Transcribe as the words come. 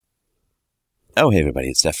Oh, hey everybody,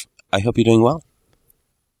 it's Steph. I hope you're doing well.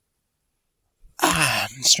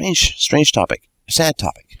 Strange topic. Sad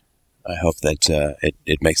topic. I hope that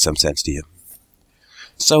it makes some sense to you.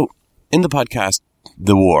 So, in the podcast,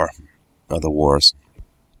 The Wars,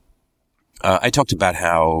 I talked about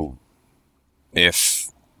how if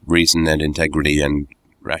reason and integrity and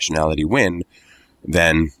rationality win,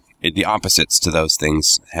 then the opposites to those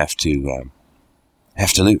things have to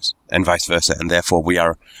lose, and vice versa. And therefore, we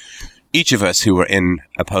are, each of us who are in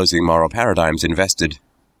opposing moral paradigms, invested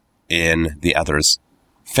in the other's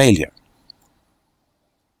failure.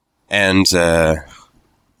 And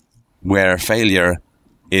where failure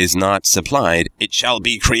is not supplied, it shall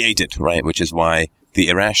be created, right? Which is why the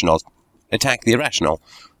irrational attack the irrational,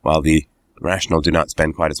 while the rational do not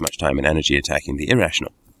spend quite as much time and energy attacking the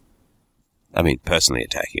irrational. I mean, personally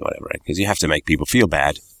attacking, whatever, right? Because you have to make people feel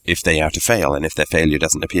bad if they are to fail, and if their failure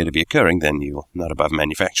doesn't appear to be occurring, then you're not above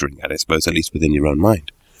manufacturing that, I suppose, at least within your own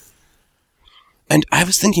mind. And I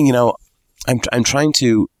was thinking, I'm trying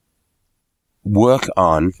to work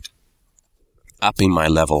on upping my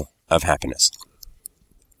level of happiness.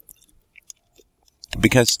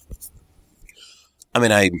 Because, I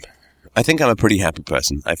think I'm a pretty happy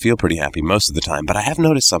person. I feel pretty happy most of the time, but I have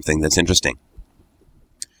noticed something that's interesting.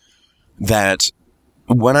 That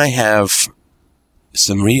when I have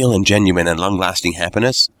some real and genuine and long-lasting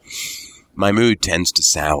happiness, my mood tends to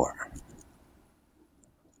sour.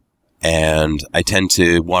 And I tend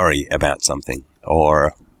to worry about something,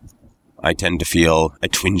 or I tend to feel a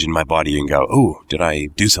twinge in my body and go, oh, did I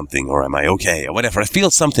do something, or am I okay, or whatever. I feel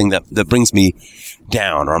something that brings me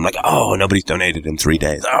down, or I'm like, oh, nobody's donated in 3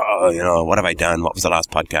 days. Oh, what have I done? What was the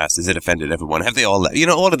last podcast? Has it offended everyone? Have they all,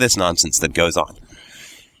 all of this nonsense that goes on.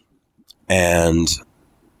 And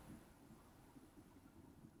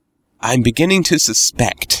I'm beginning to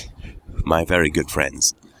suspect, my very good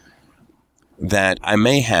friends, that I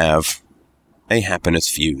may have a happiness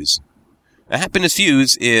fuse. A happiness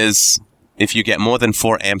fuse is, if you get more than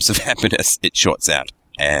 4 amps of happiness, it shorts out.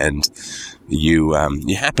 And your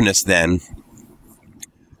happiness then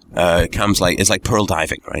it's like pearl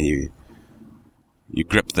diving, right? You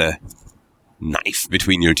grip the knife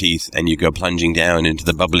between your teeth and you go plunging down into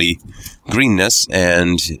the bubbly greenness,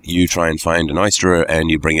 and you try and find an oyster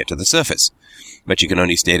and you bring it to the surface. But you can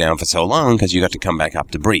only stay down for so long because you got to come back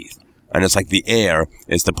up to breathe. And it's like the air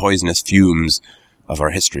is the poisonous fumes of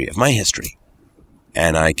our history, of my history.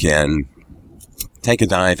 And I can take a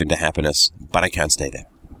dive into happiness, but I can't stay there.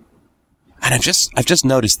 And I've just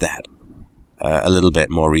noticed that a little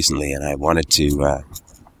bit more recently, and I wanted to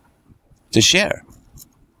share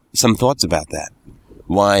some thoughts about that.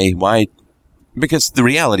 Why? Because the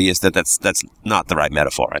reality is that's not the right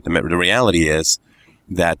metaphor. Right? The reality is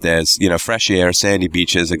that there's, fresh air, sandy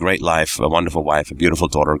beaches, a great life, a wonderful wife, a beautiful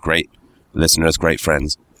daughter, great listeners, great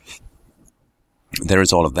friends. There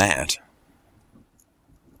is all of that.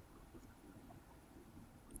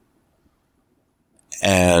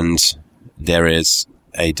 And there is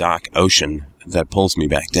a dark ocean that pulls me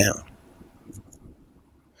back down.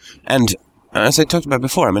 And as I talked about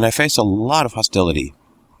before, I face a lot of hostility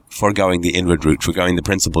for going the inward route, for going the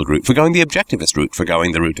principled route, for going the objectivist route, for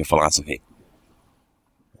going the route of philosophy.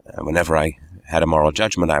 Whenever I had a moral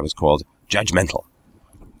judgment, I was called judgmental.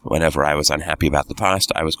 Whenever I was unhappy about the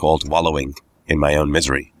past, I was called wallowing in my own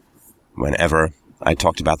misery. Whenever I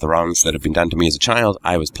talked about the wrongs that had been done to me as a child,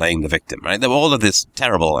 I was playing the victim. Right? There were all of this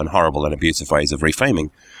terrible and horrible and abusive ways of reframing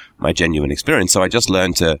my genuine experience. So I just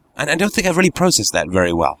learned to, and I don't think I've really processed that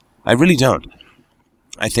very well. I really don't.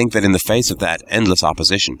 I think that in the face of that endless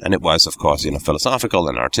opposition, and it was, of course, philosophical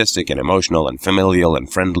and artistic and emotional and familial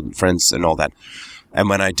and friends and all that. And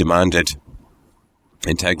when I demanded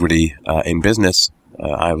integrity in business,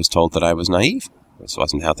 I was told that I was naive. This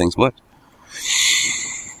wasn't how things worked.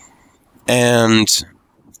 And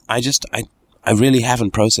I really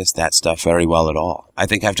haven't processed that stuff very well at all. I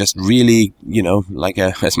think I've just really,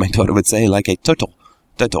 as my daughter would say, like a turtle.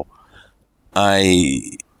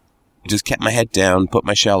 I just kept my head down, put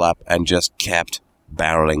my shell up, and just kept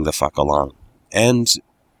barreling the fuck along. And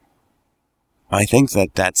I think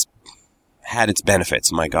that that's had its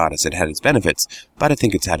benefits. My God, it had its benefits, but I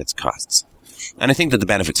think it's had its costs. And I think that the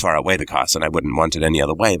benefits far outweigh the costs, and I wouldn't want it any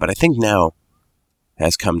other way. But I think now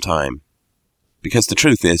has come time, because the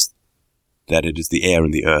truth is that it is the air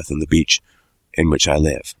and the earth and the beach in which I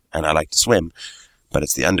live. And I like to swim, but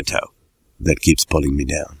it's the undertow that keeps pulling me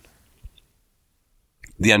down.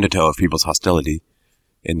 The undertow of people's hostility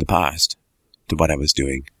in the past to what I was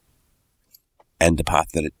doing and the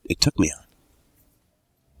path that it took me on.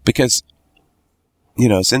 Because,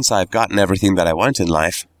 since I've gotten everything that I want in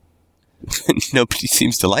life, Nobody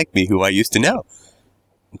seems to like me who I used to know.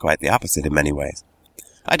 Quite the opposite in many ways.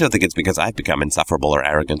 I don't think it's because I've become insufferable or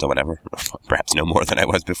arrogant or whatever. Perhaps no more than I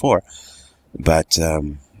was before. But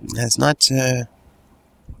there's not a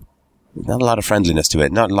lot of friendliness to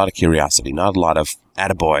it, not a lot of curiosity, not a lot of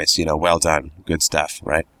attaboys, well done, good stuff,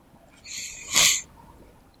 right?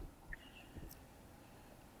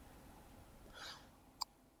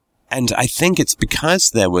 And I think it's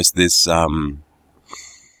because there was this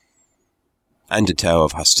undertow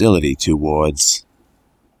of hostility towards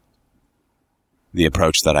the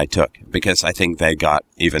approach that I took, because I think they got,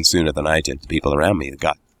 even sooner than I did, the people around me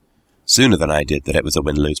got sooner than I did, that it was a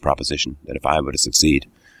win-lose proposition, that if I were to succeed,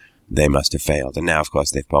 they must have failed. And now, of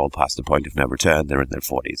course, they've all passed the point of no return. They're in their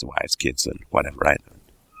 40s, wives, kids, and whatever, right?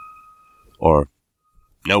 Or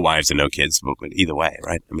no wives and no kids, but either way,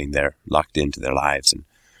 right? I mean, they're locked into their lives, and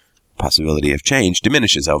possibility of change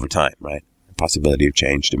diminishes over time, right? The possibility of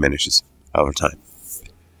change diminishes over time.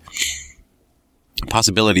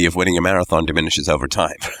 Possibility of winning a marathon diminishes over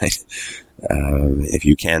time, right? If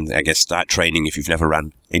you can, I guess, start training if you've never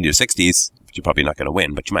run in your 60s, you're probably not going to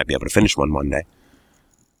win, but you might be able to finish one day.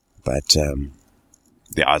 But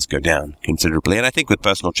the odds go down considerably. And I think with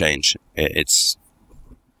personal change,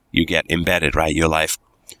 you get embedded, right? Your life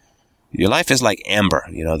is like amber.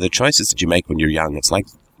 The choices that you make when you're young, it's like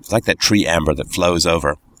that tree amber that flows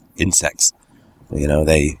over insects.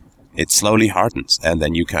 It slowly hardens, and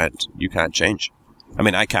then you can't change. I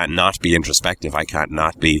mean, I can't not be introspective. I can't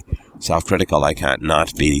not be self-critical. I can't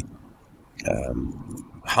not be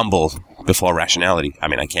humble before rationality. I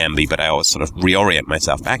mean, I can be, but I always sort of reorient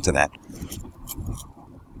myself back to that.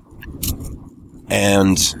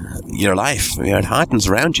 And your life, it hardens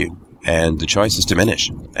around you, and the choices diminish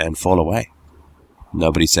and fall away.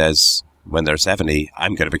 Nobody says when they're 70,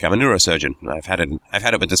 I'm going to become a neurosurgeon. I've had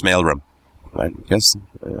it with this mailroom, right? Because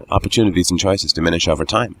opportunities and choices diminish over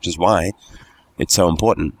time, which is why it's so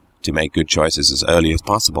important to make good choices as early as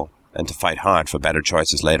possible and to fight hard for better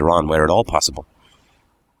choices later on where at all possible.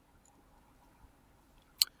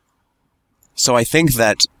 So I think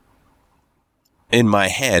that in my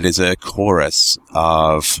head is a chorus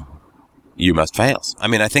of you must fails. I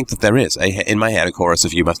mean, I think that there is in my head a chorus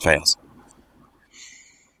of you must fails.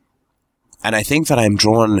 And I think that I'm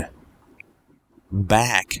drawn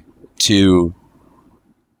back to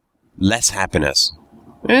less happiness.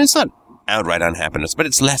 It's not outright unhappiness, but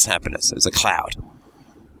it's less happiness. It's a cloud.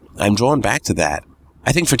 I'm drawn back to that,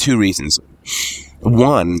 I think, for two reasons.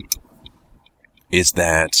 One is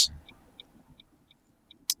that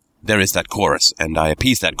there is that chorus, and I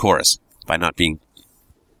appease that chorus by not being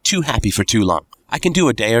too happy for too long. I can do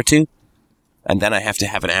a day or two, and then I have to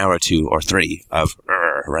have an hour or two or three of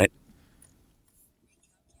right?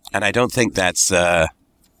 And I don't think that's not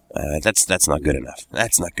good enough.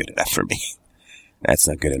 That's not good enough for me. That's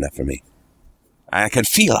not good enough for me. Now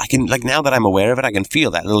that I'm aware of it, I can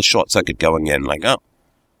feel that little short circuit going in, like, oh,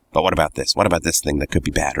 but what about this? What about this thing that could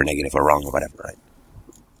be bad or negative or wrong or whatever, right?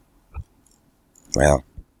 Well,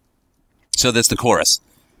 so there's the chorus.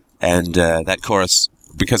 And that chorus,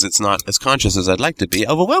 because it's not as conscious as I'd like to be,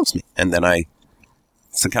 overwhelms me. And then I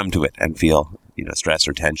succumb to it and feel, stress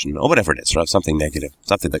or tension or whatever it is, or something negative,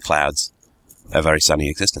 something that clouds a very sunny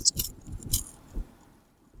existence.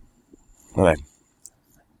 All right.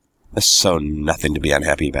 There's so nothing to be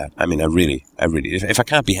unhappy about. I mean, I really, if I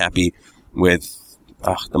can't be happy with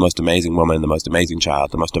the most amazing woman, the most amazing child,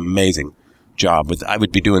 the most amazing job, I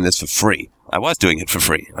would be doing this for free. I was doing it for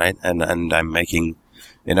free, right? And I'm making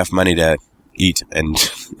enough money to eat and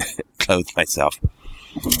clothe myself.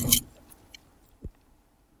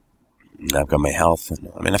 I've got my health.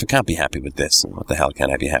 I mean, if I can't be happy with this, what the hell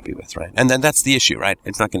can I be happy with, right? And then that's the issue, right?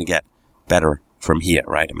 It's not going to get better from here,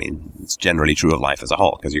 right? I mean, it's generally true of life as a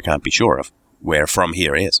whole, because you can't be sure of where from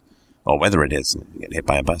here is, or whether it is, you get hit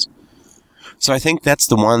by a bus. So I think that's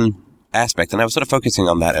the one aspect, and I was sort of focusing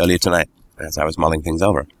on that earlier tonight as I was mulling things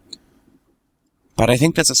over. But I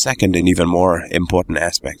think there's a second and even more important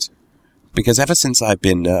aspect, because ever since I've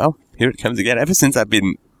been, here it comes again, ever since I've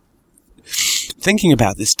been thinking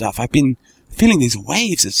about this stuff, I've been feeling these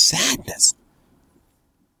waves of sadness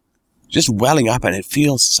just welling up, and it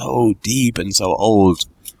feels so deep and so old,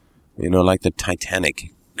 like the Titanic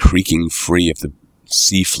creaking free of the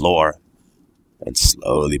sea floor and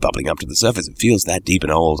slowly bubbling up to the surface. It feels that deep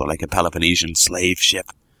and old, or like a Peloponnesian slave ship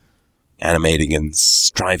animating and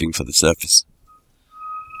striving for the surface.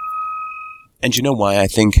 And you know why I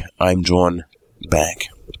think I'm drawn back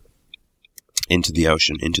into the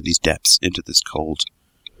ocean, into these depths, into this cold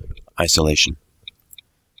isolation?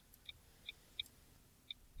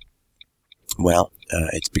 Well,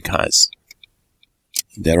 it's because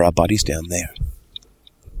There are bodies down there.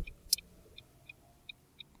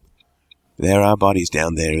 There are bodies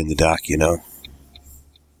down there in the dark, you know.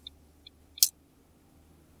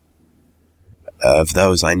 Of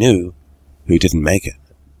those I knew who didn't make it.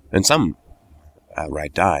 And some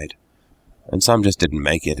outright died. And some just didn't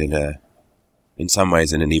make it in some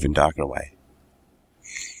ways in an even darker way.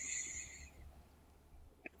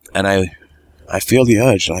 And I feel the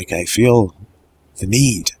urge, like I feel the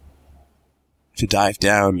need to dive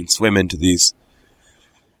down and swim into these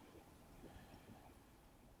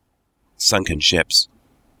sunken ships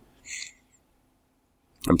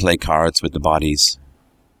and play cards with the bodies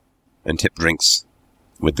and tip drinks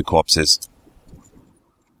with the corpses.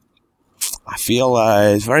 I feel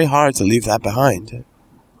it's very hard to leave that behind.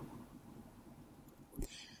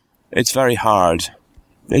 It's very hard.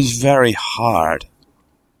 It's very hard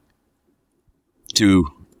to,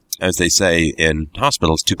 as they say in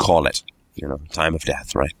hospitals, to call it, time of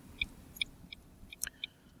death, right?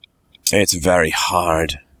 It's very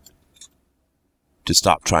hard to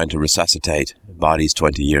stop trying to resuscitate bodies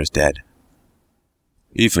 20 years dead,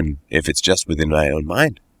 even if it's just within my own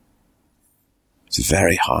mind. It's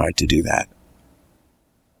very hard to do that.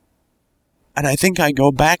 And I think I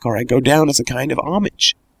go back or I go down as a kind of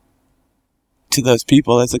homage to those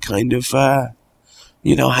people, as a kind of, how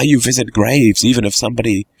you visit graves, even of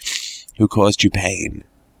somebody who caused you pain.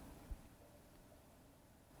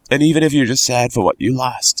 And even if you're just sad for what you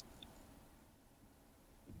lost.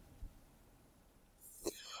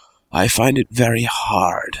 I find it very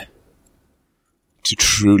hard to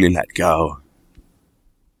truly let go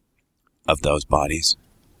of those bodies,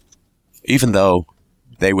 even though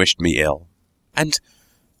they wished me ill and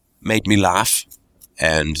made me laugh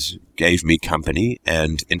and gave me company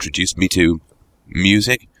and introduced me to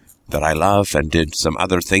music that I love and did some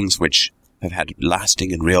other things which have had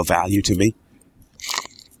lasting and real value to me.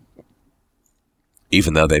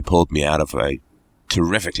 Even though they pulled me out of a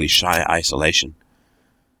terrifically shy isolation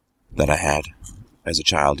that I had as a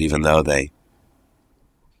child, even though they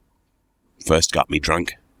first got me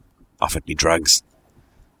drunk, offered me drugs.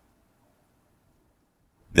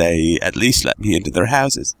 They at least let me into their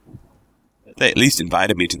houses. They at least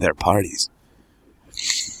invited me to their parties.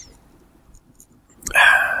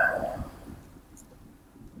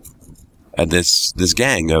 And this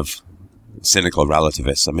gang of cynical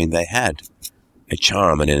relativists, they had a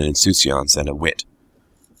charm and an insouciance and a wit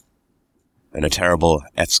and a terrible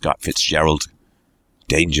F. Scott Fitzgerald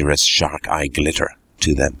dangerous shark eye glitter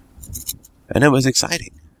to them. And it was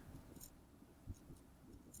exciting.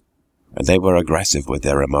 And they were aggressive with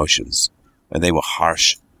their emotions. And they were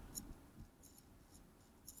harsh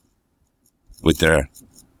with their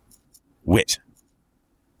wit.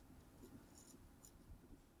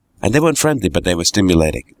 And they weren't friendly, but they were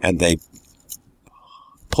stimulating. And they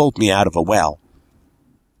pulled me out of a well.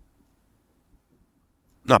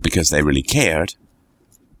 Not because they really cared.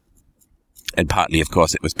 And partly, of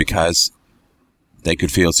course, it was because they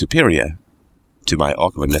could feel superior to my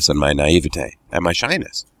awkwardness and my naivete and my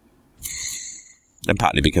shyness. And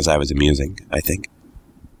partly because I was amusing, I think.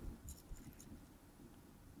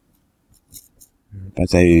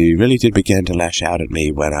 But they really did begin to lash out at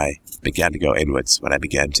me when I began to go inwards, when I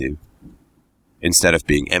began to, instead of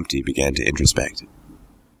being empty, began to introspect.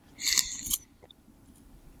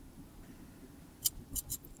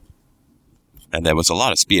 And there was a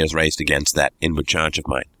lot of spears raised against that inward charge of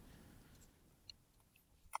mine.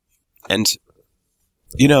 And,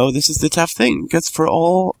 this is the tough thing, because for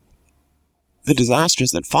all the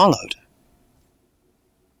disasters that followed,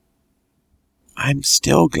 I'm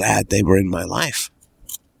still glad they were in my life,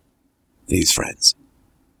 these friends.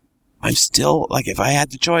 I'm still, if I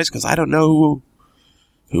had the choice, because I don't know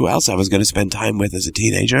who else I was going to spend time with as a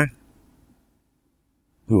teenager.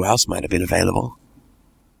 Who else might have been available?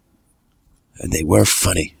 And they were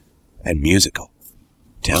funny and musical,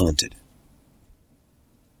 talented.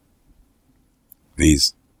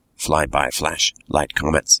 These fly-by flash light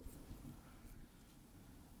comets.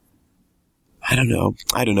 I don't know.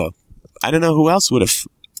 I don't know who else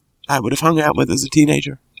I would have hung out with as a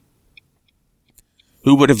teenager.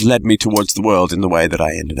 Who would have led me towards the world in the way that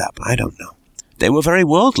I ended up? I don't know. They were very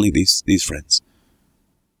worldly, these friends.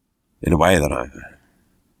 In a way that I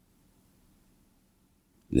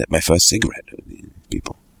lit my first cigarette with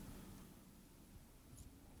people.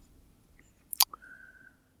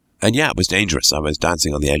 And yeah, it was dangerous. I was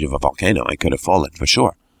dancing on the edge of a volcano. I could have fallen, for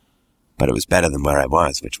sure. But it was better than where I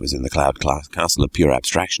was, which was in the cloud castle of pure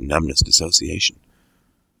abstraction, numbness, dissociation.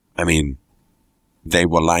 They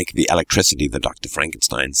were like the electricity that Dr.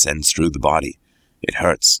 Frankenstein sends through the body. It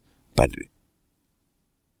hurts, but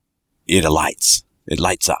it alights It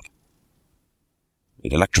lights up.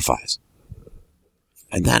 It electrifies.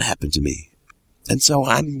 And that happened to me. And so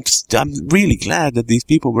I'm really glad that these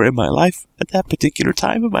people were in my life at that particular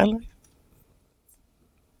time of my life.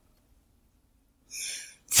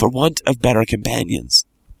 For want of better companions.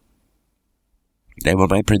 They were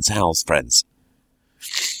my Prince Hal's friends.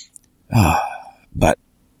 But,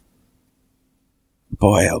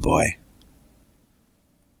 boy, oh boy.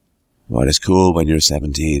 What is cool when you're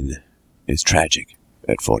 17 is tragic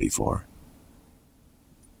at 44.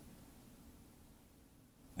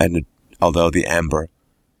 And although the amber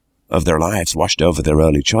of their lives washed over their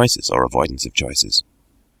early choices or avoidance of choices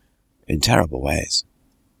in terrible ways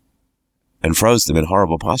and froze them in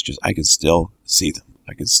horrible postures, I can still see them.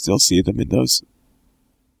 I can still see them in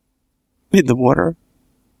the water.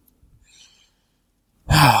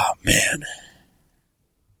 Oh, man.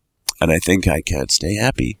 And I think I can't stay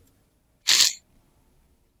happy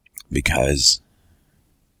because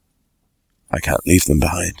I can't leave them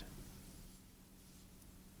behind.